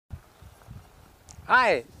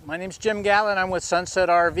Hi, my name's Jim Gatlin. I'm with Sunset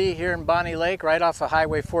RV here in Bonnie Lake, right off of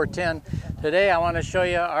Highway 410. Today I want to show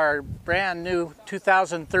you our brand new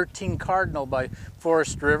 2013 Cardinal by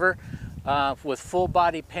Forest River with full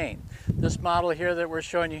body paint. This model here that we're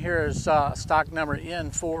showing you here is stock number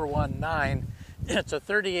N419. It's a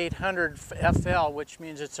 3800 FL, which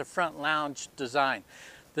means it's a front lounge design.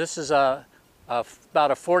 This is about a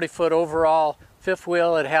 40-foot overall fifth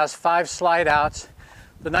wheel. It has 5 slide outs.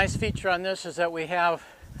 The nice feature on this is that we have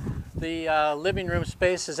the living room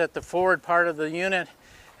spaces at the forward part of the unit.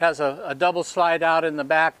 Has a double slide out in the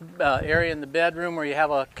back area in the bedroom where you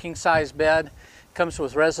have a king-size bed. Comes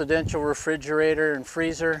with residential refrigerator and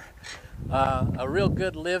freezer. A real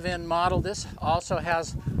good live-in model. This also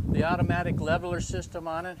has the automatic leveler system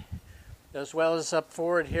on it, as well as up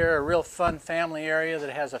forward here a real fun family area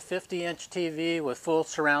that has a 50-inch TV with full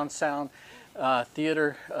surround sound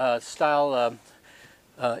theater style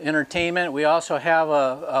entertainment. We also have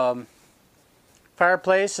a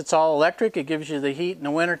fireplace. It's all electric. It gives you the heat in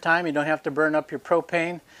the wintertime. You don't have to burn up your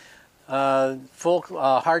propane. Full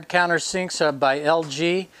hard counter sinks by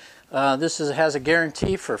LG. This has a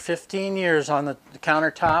guarantee for 15 years on the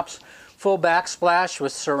countertops. Full backsplash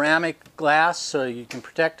with ceramic glass so you can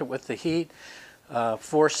protect it with the heat.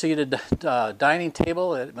 4-seated dining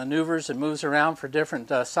table. It maneuvers and moves around for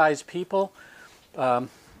different size people.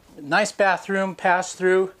 Nice bathroom,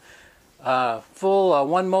 pass-through, full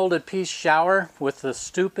one molded piece shower with the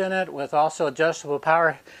stoop in it, with also adjustable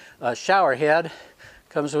power shower head.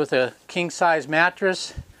 Comes with a king-size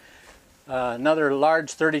mattress. Another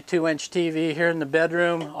large 32-inch TV here in the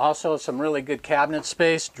bedroom. Also some really good cabinet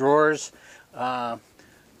space, drawers, all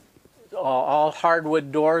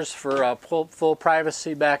hardwood doors for full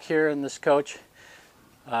privacy back here in this coach.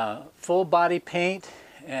 Full body paint.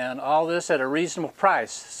 And all this at a reasonable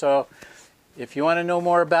price. So if you want to know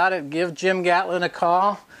more about it, give Jim Gatlin a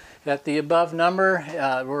call at the above number.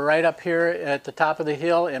 We're right up here at the top of the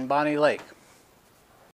hill in Bonnie Lake.